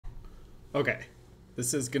Okay,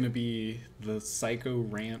 this is going to be the Psycho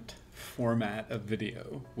Rant format of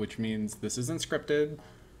video, which means this isn't scripted,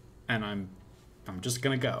 and I'm just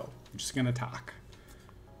gonna go. I'm just gonna talk.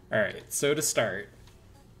 All right, so to start,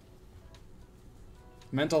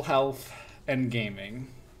 mental health and gaming.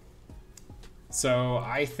 So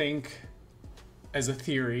I think, as a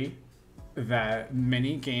theory, that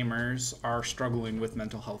many gamers are struggling with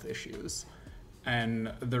mental health issues.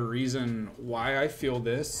 And the reason why I feel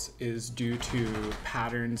this is due to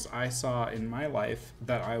patterns I saw in my life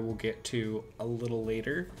that I will get to a little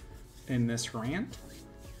later in this rant.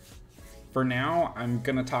 For now, I'm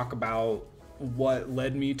gonna talk about what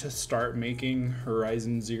led me to start making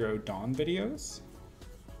Horizon Zero Dawn videos.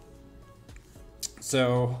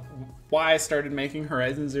 So why I started making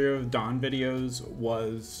Horizon Zero Dawn videos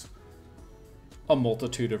was a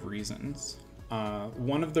multitude of reasons.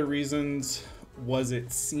 One of the reasons was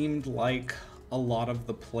it seemed like a lot of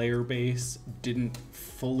the player base didn't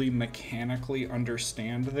fully mechanically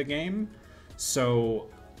understand the game. So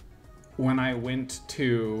when I went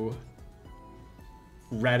to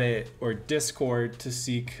Reddit or Discord to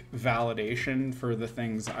seek validation for the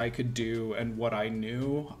things I could do and what I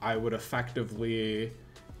knew, I would effectively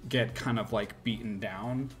get kind of like beaten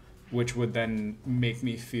down, which would then make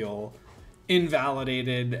me feel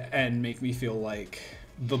invalidated and make me feel like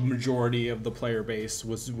the majority of the player base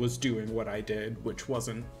was doing what I did, which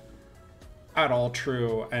wasn't at all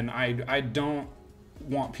true. And I don't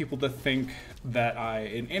want people to think that I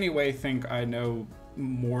in any way think I know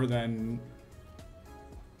more than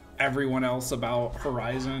everyone else about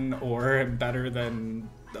Horizon or better than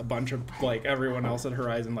a bunch of like everyone else at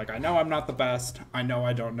Horizon. Like, I know I'm not the best. I know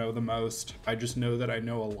I don't know the most. I just know that I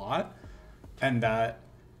know a lot and that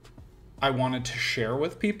I wanted to share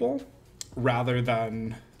with people rather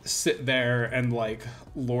than sit there and like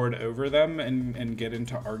lord over them and get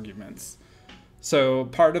into arguments. So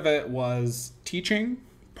part of it was teaching,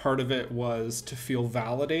 part of it was to feel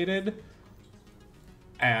validated,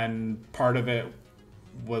 and part of it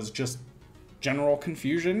was just general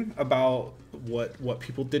confusion about what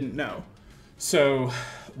people didn't know. So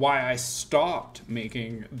why I stopped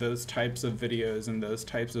making those types of videos and those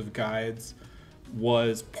types of guides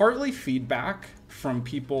was partly feedback from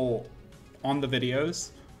people on the videos.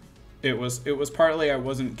 It was partly I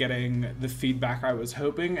wasn't getting the feedback I was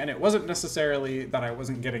hoping, and it wasn't necessarily that I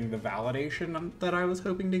wasn't getting the validation that I was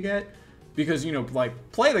hoping to get, because, you know,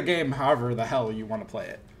 like, play the game however the hell you want to play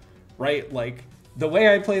it, right? Like, the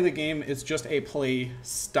way I play the game is just a play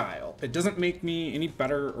style. It doesn't make me any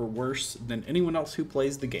better or worse than anyone else who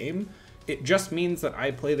plays the game. It just means that I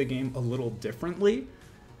play the game a little differently.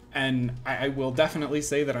 And I will definitely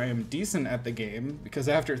say that I am decent at the game, because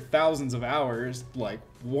after thousands of hours, like,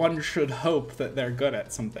 one should hope that they're good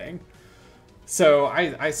at something. So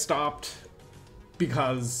I stopped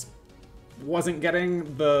because wasn't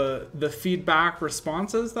getting the feedback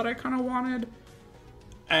responses that I kind of wanted.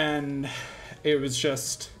 And it was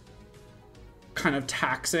just kind of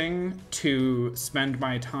taxing to spend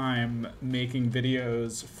my time making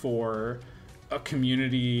videos for a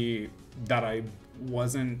community that I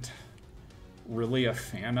wasn't really a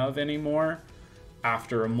fan of anymore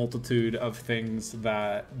after a multitude of things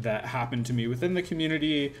that happened to me within the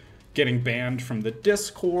community, getting banned from the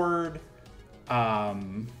Discord,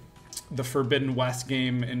 the Forbidden West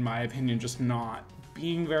game, in my opinion, just not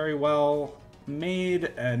being very well made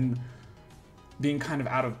and being kind of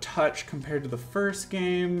out of touch compared to the first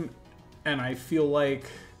game. And I feel like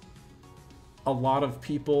a lot of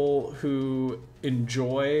people who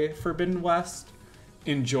enjoy Forbidden West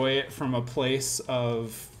enjoy it from a place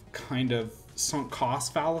of kind of sunk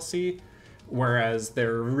cost fallacy, whereas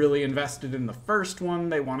they're really invested in the first one.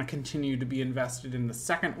 They want to continue to be invested in the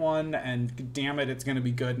second one, and damn it, it's going to be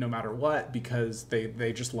good no matter what, because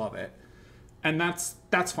they just love it. And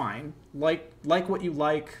that's fine. Like what you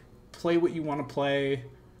like, play what you want to play.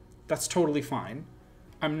 That's totally fine.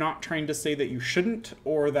 I'm not trying to say that you shouldn't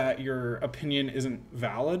or that your opinion isn't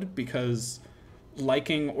valid, because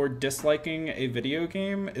liking or disliking a video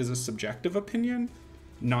game is a subjective opinion,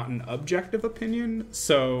 not an objective opinion.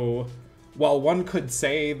 So while one could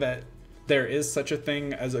say that there is such a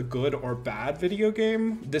thing as a good or bad video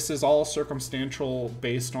game, this is all circumstantial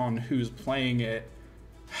based on who's playing it,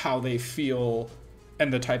 how they feel,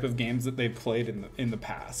 and the type of games that they've played in the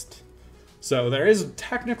past. So there is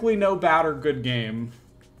technically no bad or good game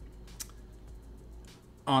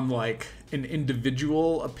on like an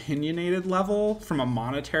individual opinionated level. From a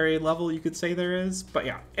monetary level, you could say there is. But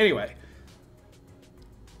yeah, anyway,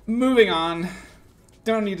 moving on.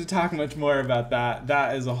 Don't need to talk much more about that.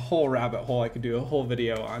 That is a whole rabbit hole I could do a whole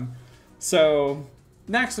video on. So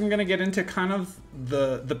Next, I'm going to get into kind of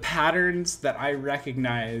the patterns that I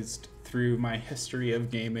recognized through my history of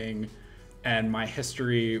gaming and my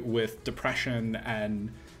history with depression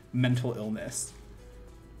and mental illness.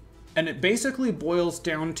 And it basically boils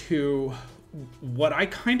down to what I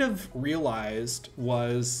kind of realized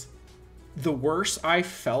was the worse I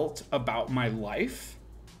felt about my life,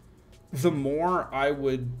 the more I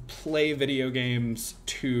would play video games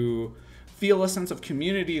to feel a sense of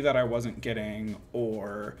community that I wasn't getting,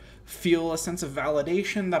 or feel a sense of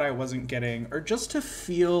validation that I wasn't getting, or just to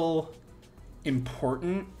feel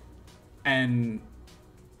important and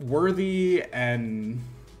worthy and,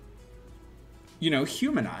 you know,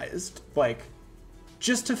 humanized. Like,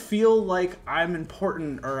 just to feel like I'm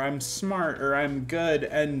important or I'm smart or I'm good.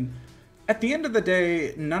 And at the end of the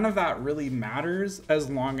day, none of that really matters as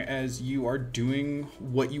long as you are doing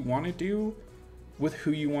what you want to do with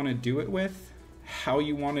who you want to do it with, how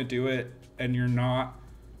you want to do it, and you're not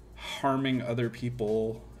harming other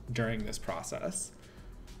people during this process.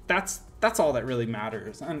 That's all that really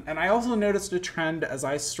matters. And I also noticed a trend as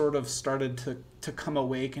I sort of started to come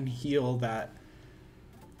awake and heal that,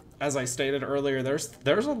 as I stated earlier,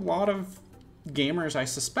 there's a lot of gamers, I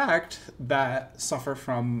suspect, that suffer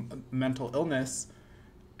from mental illness.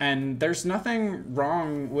 And there's nothing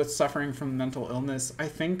wrong with suffering from mental illness. I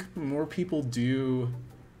think more people do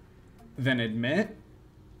than admit.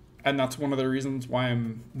 And that's one of the reasons why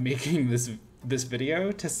I'm making this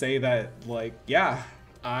video, to say that, like, yeah,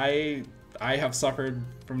 I have suffered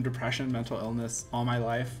from depression, mental illness all my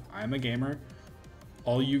life. I'm a gamer.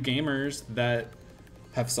 All you gamers that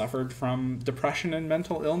have suffered from depression and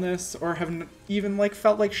mental illness, or have even like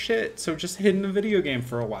felt like shit, so just hidden a video game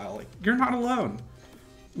for a while, like, you're not alone.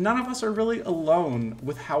 None of us are really alone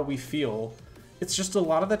with how we feel. It's just a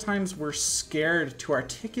lot of the times we're scared to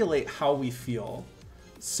articulate how we feel.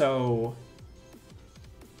 So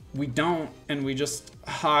we don't, and we just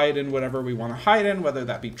hide in whatever we want to hide in, whether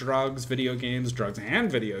that be drugs, video games, drugs and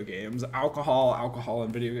video games, alcohol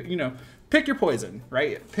and video games, you know, pick your poison,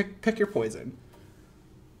 right? Pick your poison.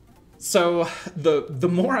 So the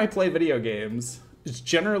more I play video games, it's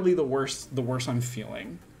generally the worse I'm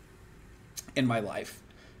feeling in my life.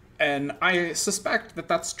 And I suspect that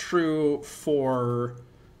that's true for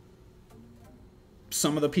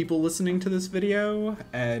some of the people listening to this video,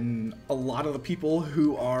 and a lot of the people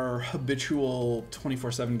who are habitual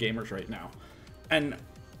 24/7 gamers right now. And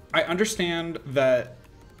I understand that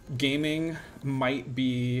gaming might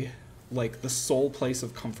be like the sole place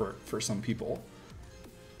of comfort for some people.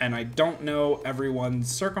 And I don't know everyone's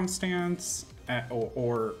circumstance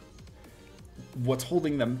or what's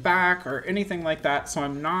holding them back or anything like that. So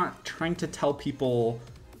I'm not trying to tell people,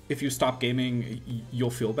 if you stop gaming, you'll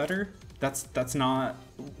feel better. That's not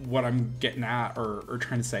what I'm getting at or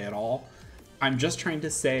trying to say at all. I'm just trying to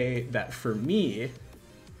say that for me,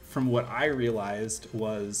 from what I realized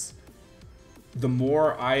was, the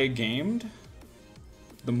more I gamed,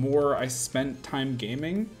 the more I spent time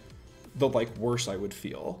gaming, the like worse I would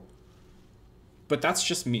feel. But that's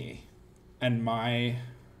just me and my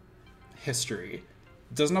history.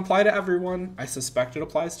 It doesn't apply to everyone. I suspect it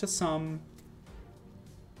applies to some.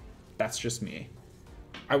 That's just me.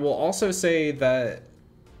 I will also say that,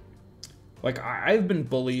 like, I've been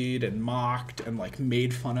bullied and mocked and like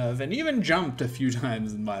made fun of and even jumped a few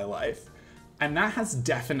times in my life. And that has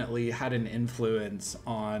definitely had an influence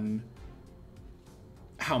on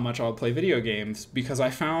how much I'll play video games, because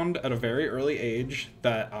I found at a very early age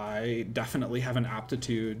that I definitely have an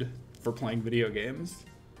aptitude for playing video games.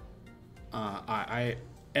 I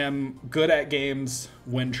am good at games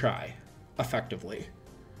when try, effectively.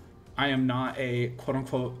 I am not a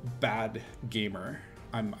quote-unquote bad gamer.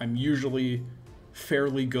 I'm usually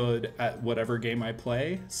fairly good at whatever game I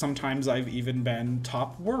play. Sometimes I've even been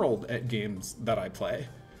top world at games that I play.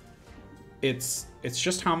 It's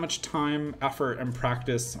just how much time, effort, and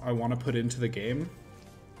practice I want to put into the game.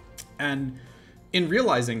 And in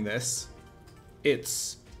realizing this,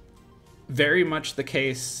 it's very much the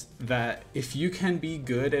case that if you can be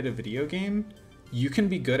good at a video game, you can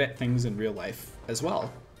be good at things in real life as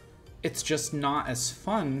well. It's just not as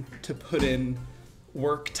fun to put in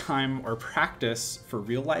work, time, or practice for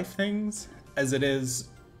real life things as it is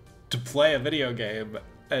to play a video game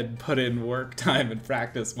and put in work, time, and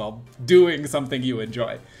practice while doing something you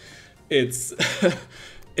enjoy. It's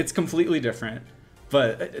it's completely different.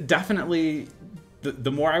 But definitely,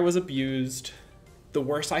 the more I was abused, the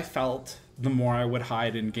worse I felt, the more I would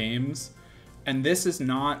hide in games. And this is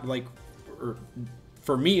not like, or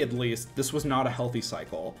for me at least, this was not a healthy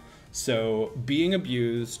cycle. So being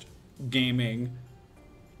abused, gaming,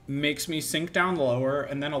 makes me sink down lower.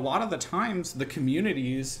 And then a lot of the times, the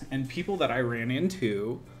communities and people that I ran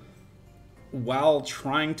into while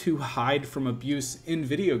trying to hide from abuse in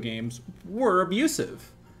video games were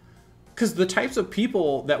abusive. Because the types of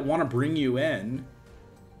people that want to bring you in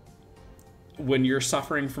when you're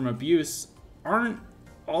suffering from abuse aren't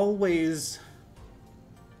always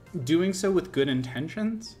doing so with good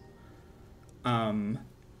intentions.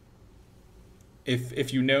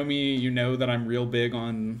 If you know me, you know that I'm real big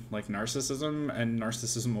on like narcissism and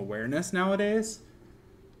narcissism awareness nowadays,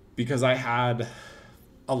 because I had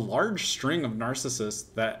a large string of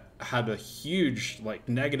narcissists that had a huge like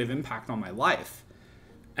negative impact on my life,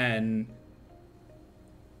 and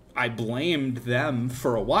I blamed them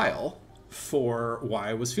for a while for why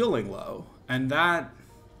I was feeling low, and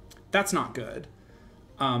that's not good.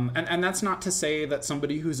 And that's not to say that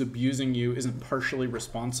somebody who's abusing you isn't partially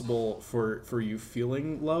responsible for you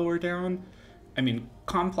feeling low or down. I mean,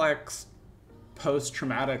 complex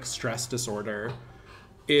post-traumatic stress disorder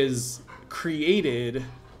is created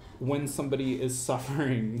when somebody is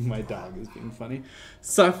suffering, my dog is being funny,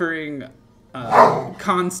 suffering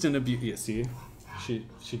constant abuse. Yeah, see,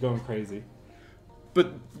 she going crazy.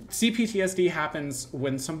 But CPTSD happens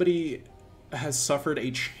when somebody has suffered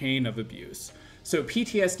a chain of abuse. So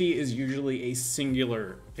PTSD is usually a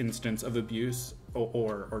singular instance of abuse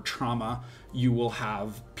or trauma you will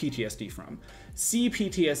have PTSD from.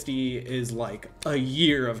 CPTSD is like a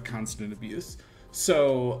year of constant abuse.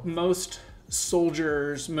 So most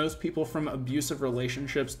soldiers, most people from abusive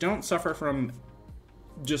relationships don't suffer from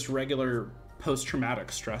just regular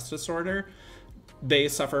post-traumatic stress disorder. They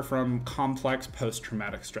suffer from complex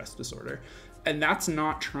post-traumatic stress disorder. And that's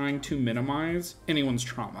not trying to minimize anyone's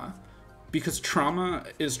trauma, because trauma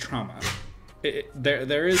is trauma.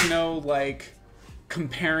 There is no like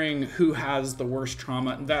comparing who has the worst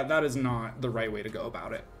trauma. That is not the right way to go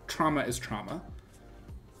about it. Trauma is trauma.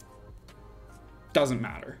 Doesn't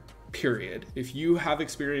matter, period. If you have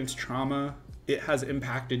experienced trauma, it has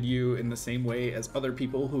impacted you in the same way as other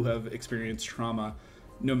people who have experienced trauma,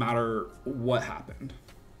 no matter what happened.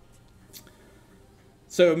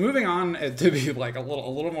 So moving on to be like a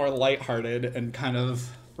little more lighthearted and kind of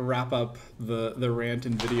wrap up the rant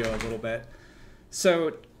and video a little bit.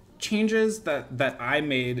 So changes that I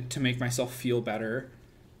made to make myself feel better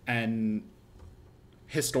and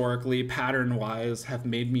historically pattern wise have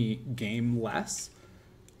made me game less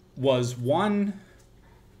was, one,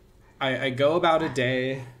 I go about a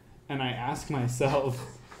day and I ask myself,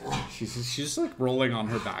 she's just like rolling on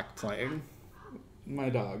her back playing. My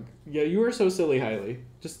dog. Yeah, you are so silly, Hailey.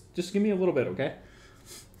 Just give me a little bit, okay?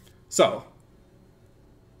 So,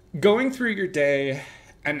 going through your day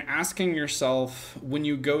and asking yourself when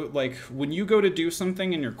you go to do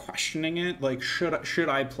something and you're questioning it, like should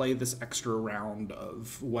I play this extra round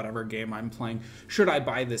of whatever game I'm playing? Should I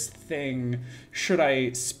buy this thing? Should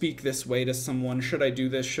I speak this way to someone? Should I do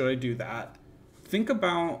this? Should I do that? Think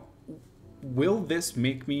about, will this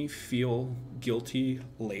make me feel guilty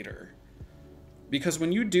later? Because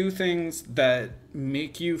when you do things that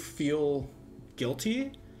make you feel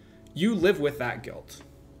guilty, you live with that guilt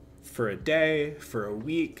for a day, for a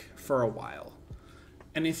week, for a while.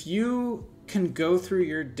 And if you can go through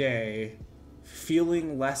your day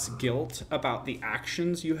feeling less guilt about the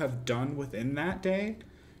actions you have done within that day,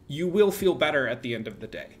 you will feel better at the end of the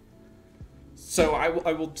day. So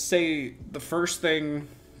I will say the first thing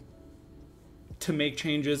to make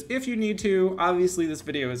changes, if you need to, obviously this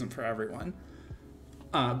video isn't for everyone.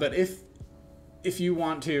 But if you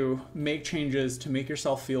want to make changes to make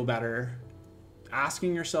yourself feel better,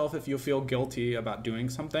 asking yourself if you'll feel guilty about doing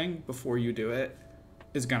something before you do it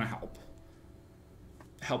is gonna help.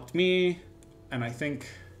 Helped me, and I think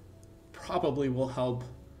probably will help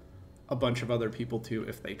a bunch of other people too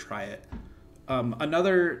if they try it.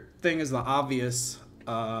 Another thing is the obvious,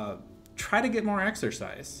 try to get more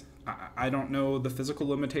exercise. I don't know the physical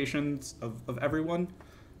limitations of everyone.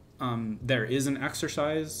 There is an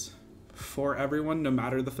exercise for everyone, no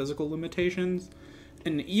matter the physical limitations.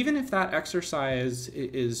 And even if that exercise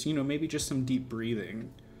is, maybe just some deep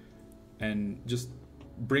breathing and just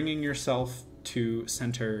bringing yourself to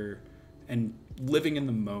center and living in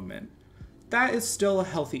the moment, that is still a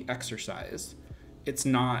healthy exercise. It's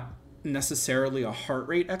not necessarily a heart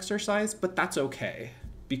rate exercise, but that's okay,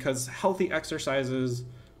 because healthy exercises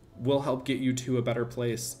will help get you to a better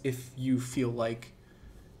place if you feel like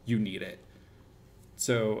you need it.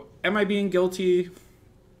 So, am I being guilty?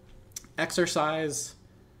 Exercise.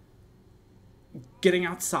 Getting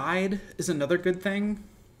outside is another good thing.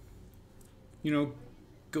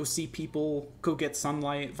 go see people, go get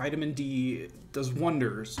sunlight. Vitamin D does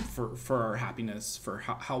wonders for our happiness, for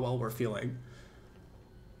how well we're feeling.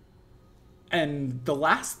 And the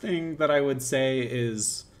last thing that I would say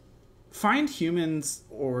is find humans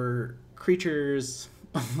or creatures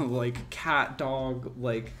like cat, dog,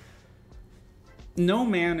 like no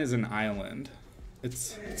man is an island.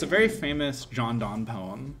 It's a very famous John Donne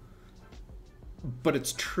poem, but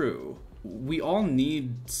it's true. We all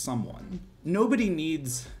need someone. Nobody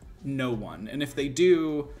needs no one. And if they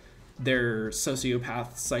do, they're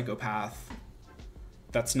sociopath, psychopath.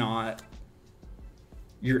 That's not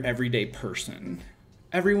your everyday person.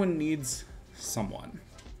 Everyone needs someone.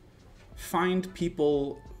 Find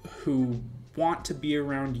people who want to be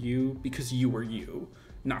around you because you are you,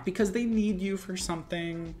 not because they need you for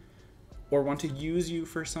something or want to use you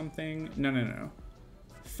for something. No.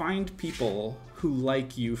 Find people who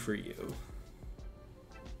like you for you.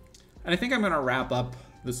 And I think I'm going to wrap up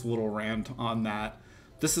this little rant on that.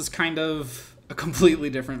 This is kind of a completely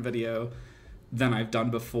different video than I've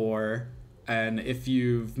done before. And if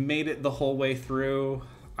you've made it the whole way through,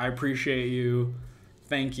 I appreciate you.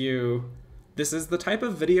 Thank you. This is the type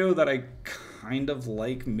of video that I kind of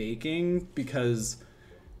like making because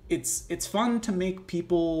it's fun to make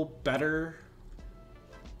people better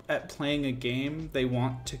at playing a game they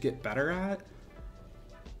want to get better at.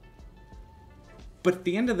 But at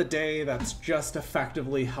the end of the day, that's just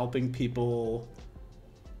effectively helping people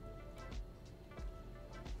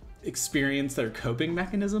experience their coping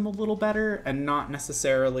mechanism a little better and not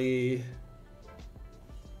necessarily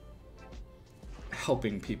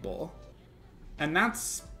helping people. And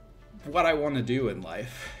that's what I want to do in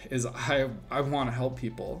life, is I want to help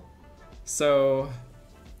people. So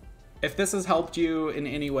if this has helped you in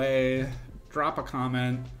any way, drop a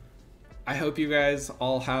comment. I hope you guys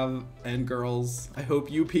all have, and girls, I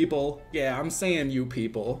hope you people, yeah, I'm saying you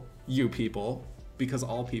people, because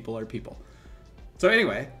all people are people. So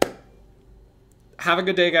anyway, have a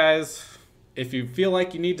good day, guys. If you feel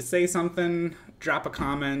like you need to say something, drop a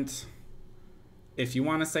comment. If you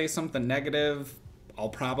want to say something negative, I'll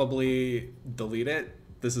probably delete it.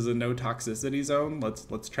 This is a no toxicity zone.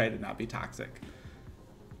 Let's try to not be toxic.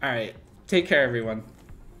 All right, take care, everyone.